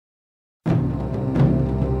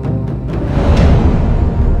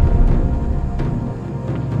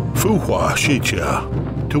Fuhua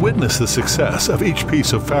shijia, to witness the success of each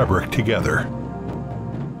piece of fabric together.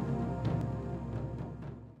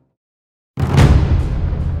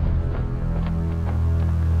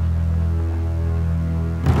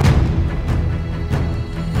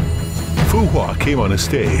 Fuhua came on a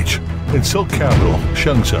stage in silk capital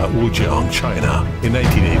Shenzhen, Wujiang, China in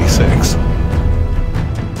 1986.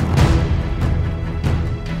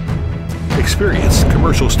 Experienced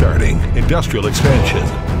commercial starting, industrial expansion,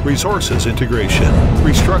 resources integration,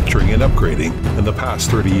 restructuring and upgrading in the past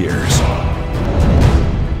 30 years.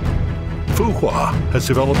 Fuhua has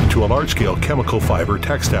developed into a large-scale chemical fiber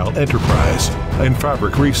textile enterprise in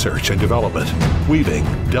fabric research and development, weaving,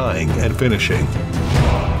 dyeing, and finishing.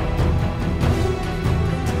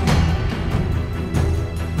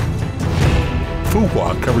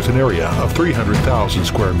 Fuhua covers an area of 300,000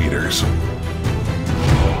 square meters.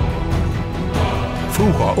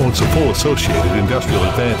 Fuhua owns a full associated industrial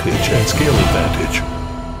advantage and scale advantage.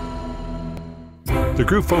 The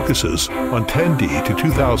group focuses on 10D to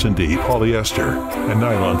 2000D polyester and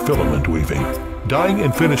nylon filament weaving, dyeing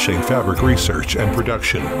and finishing fabric research and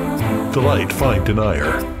production. Delight fine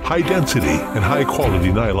denier, high density and high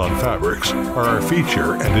quality nylon fabrics are our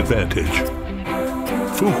feature and advantage.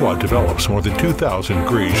 Fuhua develops more than 2,000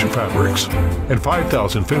 greige fabrics and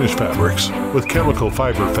 5,000 finished fabrics with chemical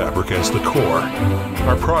fiber fabric as the core.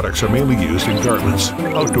 Our products are mainly used in garments,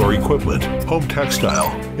 outdoor equipment, home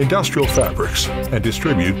textile, industrial fabrics, and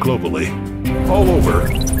distribute globally. All over,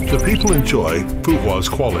 the people enjoy Fuhua's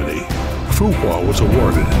quality. Fuhua was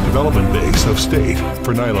awarded Development Base of State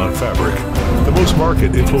for nylon fabric, the most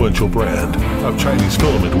market influential brand of Chinese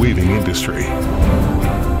filament weaving industry.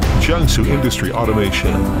 Jiangsu Industry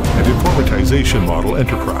Automation and Informatization Model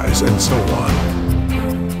Enterprise, and so on.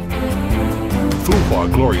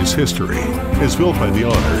 Fuhua glorious history is built by the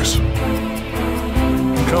honors.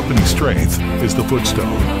 Company strength is the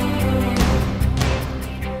footstone.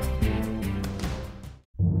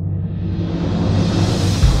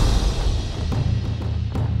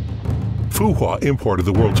 Fuhua imported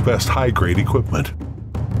the world's best high-grade equipment.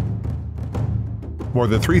 More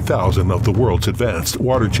than 3,000 of the world's advanced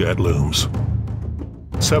water jet looms,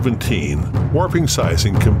 17 warping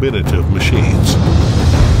sizing combinative machines,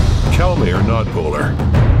 Calmayer knot bowler,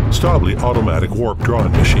 Staubli automatic warp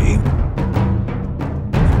drawing machine,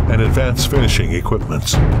 and advanced finishing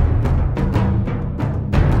equipments.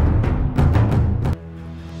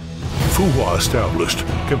 Fuhua established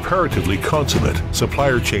comparatively consummate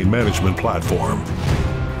supplier chain management platform.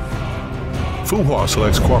 Fuhua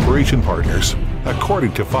selects cooperation partners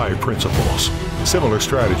according to 5 principles: similar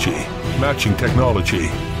strategy, matching technology,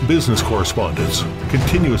 business correspondence,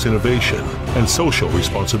 continuous innovation, and social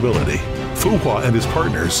responsibility. Fuhua and his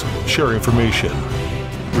partners share information,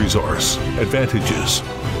 resource, advantages,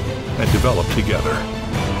 and develop together.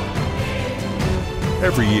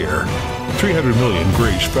 Every year, 300 million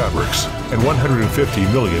greige fabrics and 150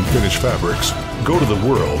 million finished fabrics go to the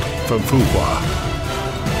world from Fuhua.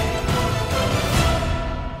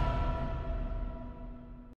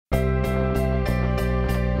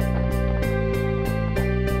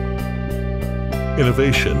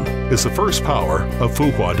 Innovation is the first power of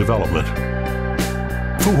Fuhua development.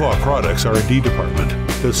 Fuhua Products R&D Department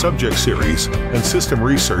does subject series and system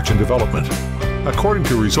research and development according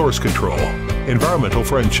to resource control, environmental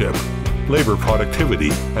friendship, labor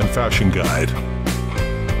productivity, and fashion guide.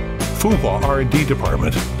 Fuhua R&D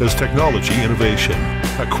Department does technology innovation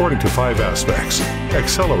according to 5 aspects: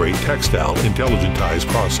 accelerate textile intelligentized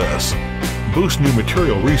process, boost new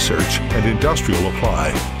material research and industrial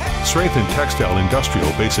apply, strengthen textile industrial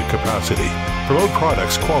basic capacity, promote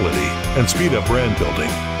products quality and speed up brand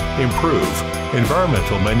building, improve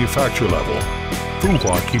environmental manufacture level.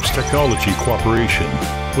 Fuhua keeps technology cooperation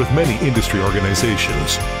with many industry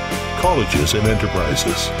organizations, colleges and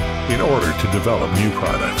enterprises in order to develop new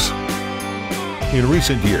products. In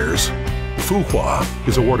recent years, Fuhua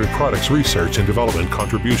is awarded Products Research and Development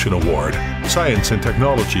Contribution Award, Science and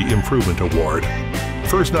Technology Improvement Award,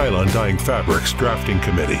 First Nylon Dyeing Fabrics Drafting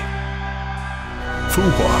Committee.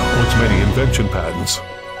 Fuhua owns many invention patents,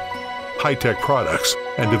 high-tech products,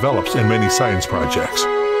 and develops in many science projects.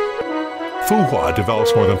 Fuhua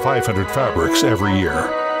develops more than 500 fabrics every year.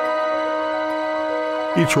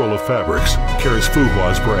 Each roll of fabrics carries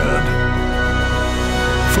Fuhua's brand.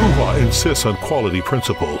 Fuhua insists on quality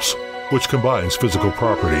principles, which combines physical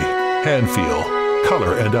property, hand feel,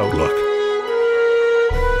 color, and outlook.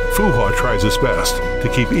 Fuhua tries its best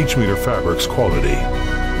to keep each meter fabric's quality.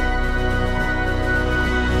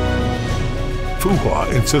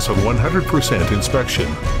 Fuhua insists on 100% inspection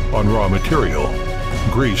on raw material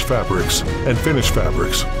grease fabrics, and finished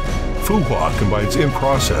fabrics. Fuhua combines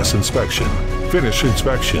in-process inspection, finish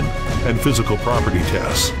inspection, and physical property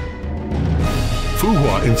tests.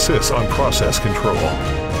 Fuhua insists on process control.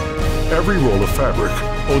 Every roll of fabric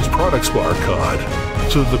owns product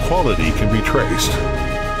barcode so that the quality can be traced.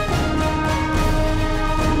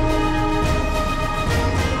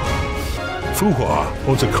 Fuhua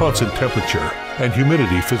owns a constant temperature and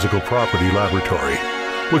humidity physical property laboratory,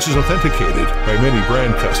 which is authenticated by many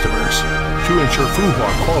brand customers to ensure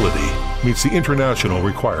Fuhua quality meets the international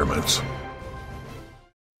requirements.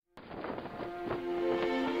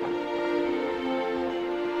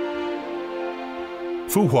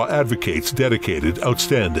 Fuhua advocates dedicated,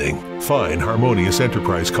 outstanding, fine, harmonious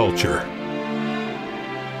enterprise culture.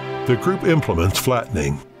 The group implements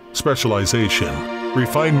flattening, specialization,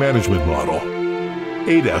 refined management model,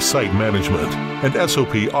 ADAS site management, and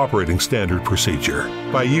SOP operating standard procedure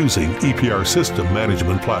by using EPR system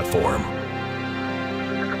management platform.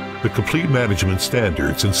 The complete management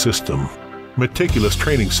standards and system, meticulous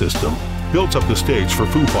training system, builds up the stage for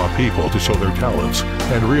Fuhua people to show their talents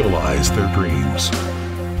and realize their dreams.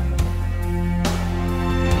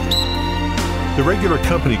 The regular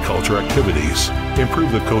company culture activities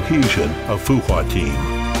improve the cohesion of Fuhua team.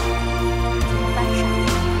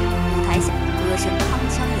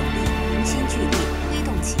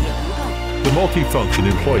 The Multifunction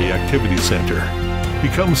Employee Activity Center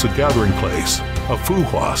becomes the gathering place of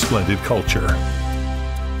Fuhua's splendid culture.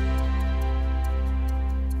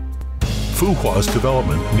 Fuhua's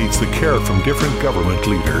development needs the care from different government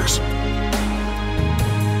leaders.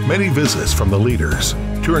 Many visits from the leaders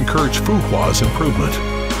to encourage Fuhua's improvement.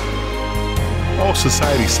 All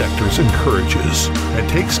society sectors encourages and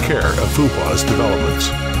takes care of Fuhua's developments.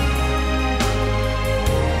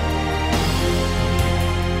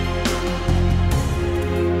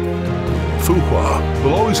 Fuhua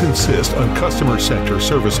will always insist on customer-centered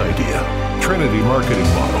service idea, Trinity marketing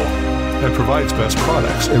model, and provides best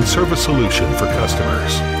products and service solution for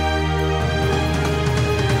customers.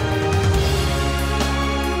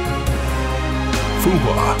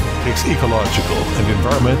 Fuhua takes ecological and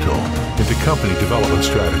environmental into company development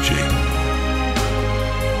strategy.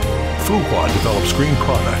 Fuhua develops green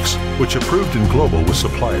products which approved in global with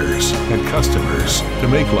suppliers and customers to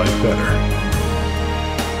make life better.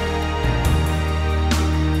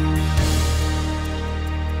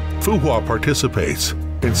 Fuhua participates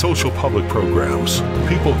in social public programs,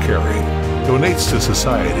 people caring, donates to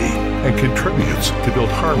society, and contributes to build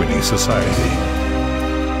harmony society.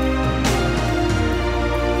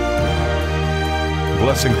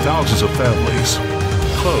 Blessing thousands of families,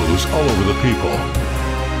 clothes all over the people.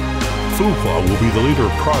 Fuhua will be the leader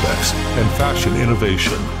of products and fashion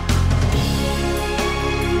innovation.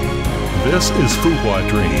 This is Fuhua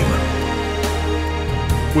Dream,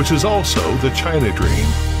 which is also the China dream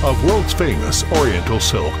of world's famous Oriental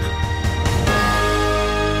silk.